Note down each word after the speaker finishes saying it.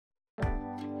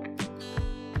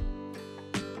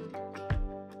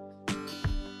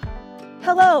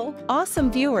Hello,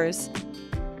 awesome viewers!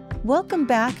 Welcome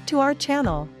back to our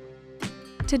channel.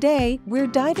 Today, we're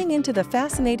diving into the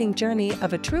fascinating journey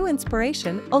of a true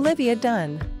inspiration, Olivia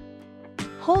Dunne.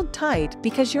 Hold tight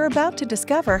because you're about to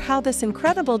discover how this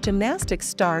incredible gymnastics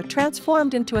star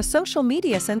transformed into a social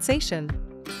media sensation.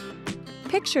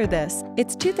 Picture this,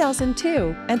 it's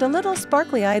 2002, and a little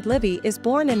sparkly-eyed Livy is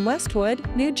born in Westwood,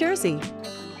 New Jersey.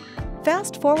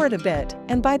 Fast forward a bit,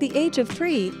 and by the age of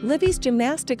 3, Livy's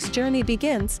gymnastics journey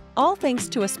begins, all thanks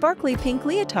to a sparkly pink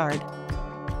leotard.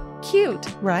 Cute,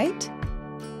 right?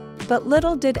 But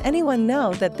little did anyone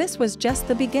know that this was just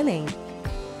the beginning.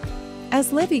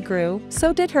 As Livy grew,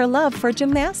 so did her love for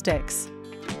gymnastics.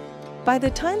 By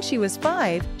the time she was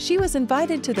 5, she was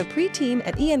invited to the pre-team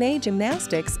at ENA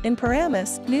Gymnastics in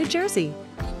Paramus, New Jersey.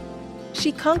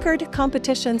 She conquered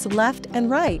competitions left and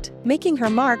right, making her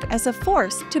mark as a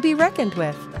force to be reckoned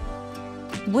with.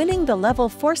 Winning the Level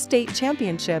 4 state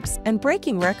championships and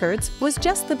breaking records was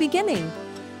just the beginning.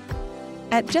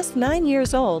 At just 9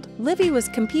 years old, Livy was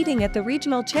competing at the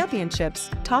regional championships.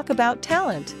 Talk about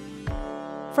talent!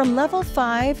 From Level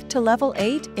 5 to Level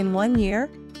 8 in 1 year?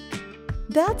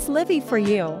 That's Livy for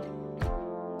you!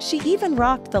 She even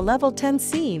rocked the Level 10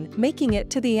 scene, making it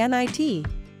to the NIT.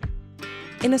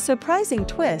 In a surprising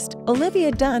twist,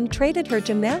 Olivia Dunne traded her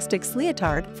gymnastics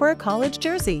leotard for a college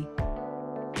jersey.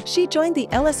 She joined the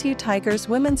LSU Tigers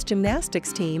women's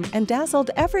gymnastics team and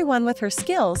dazzled everyone with her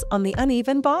skills on the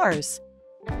uneven bars.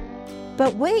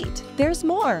 But wait, there's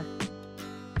more!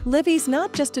 Livy's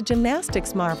not just a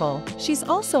gymnastics marvel, she's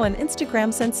also an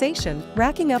Instagram sensation,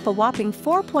 racking up a whopping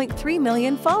 4.3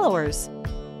 million followers.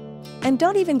 And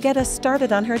don't even get us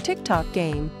started on her TikTok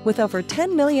game. With over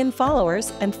 10 million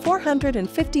followers and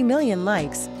 450 million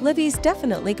likes, Livy's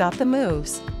definitely got the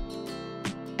moves.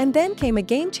 And then came a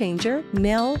game changer,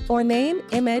 name,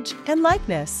 image, and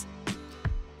likeness.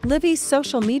 Livy's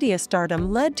social media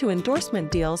stardom led to endorsement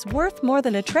deals worth more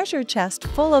than a treasure chest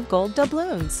full of gold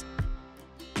doubloons.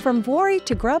 From Worry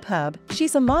to Grubhub,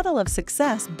 she's a model of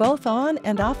success both on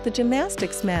and off the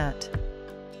gymnastics mat.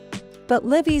 But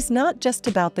Livy's not just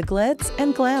about the glitz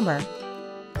and glamour.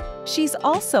 She's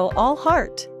also all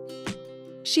heart.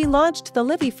 She launched the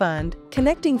Livy Fund,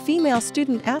 connecting female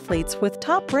student athletes with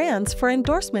top brands for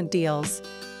endorsement deals.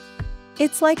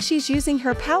 It's like she's using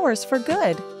her powers for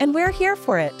good, and we're here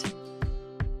for it.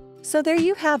 So there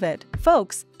you have it,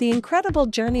 folks, the incredible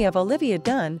journey of Olivia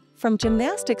Dunne, from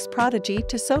gymnastics prodigy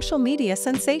to social media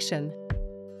sensation.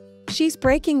 She's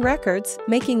breaking records,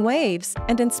 making waves,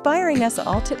 and inspiring us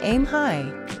all to aim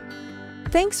high.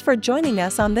 Thanks for joining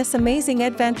us on this amazing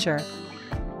adventure.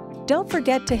 Don't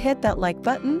forget to hit that like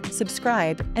button,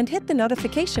 subscribe, and hit the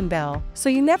notification bell so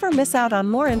you never miss out on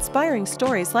more inspiring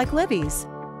stories like Livy's.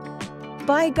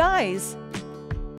 Bye guys!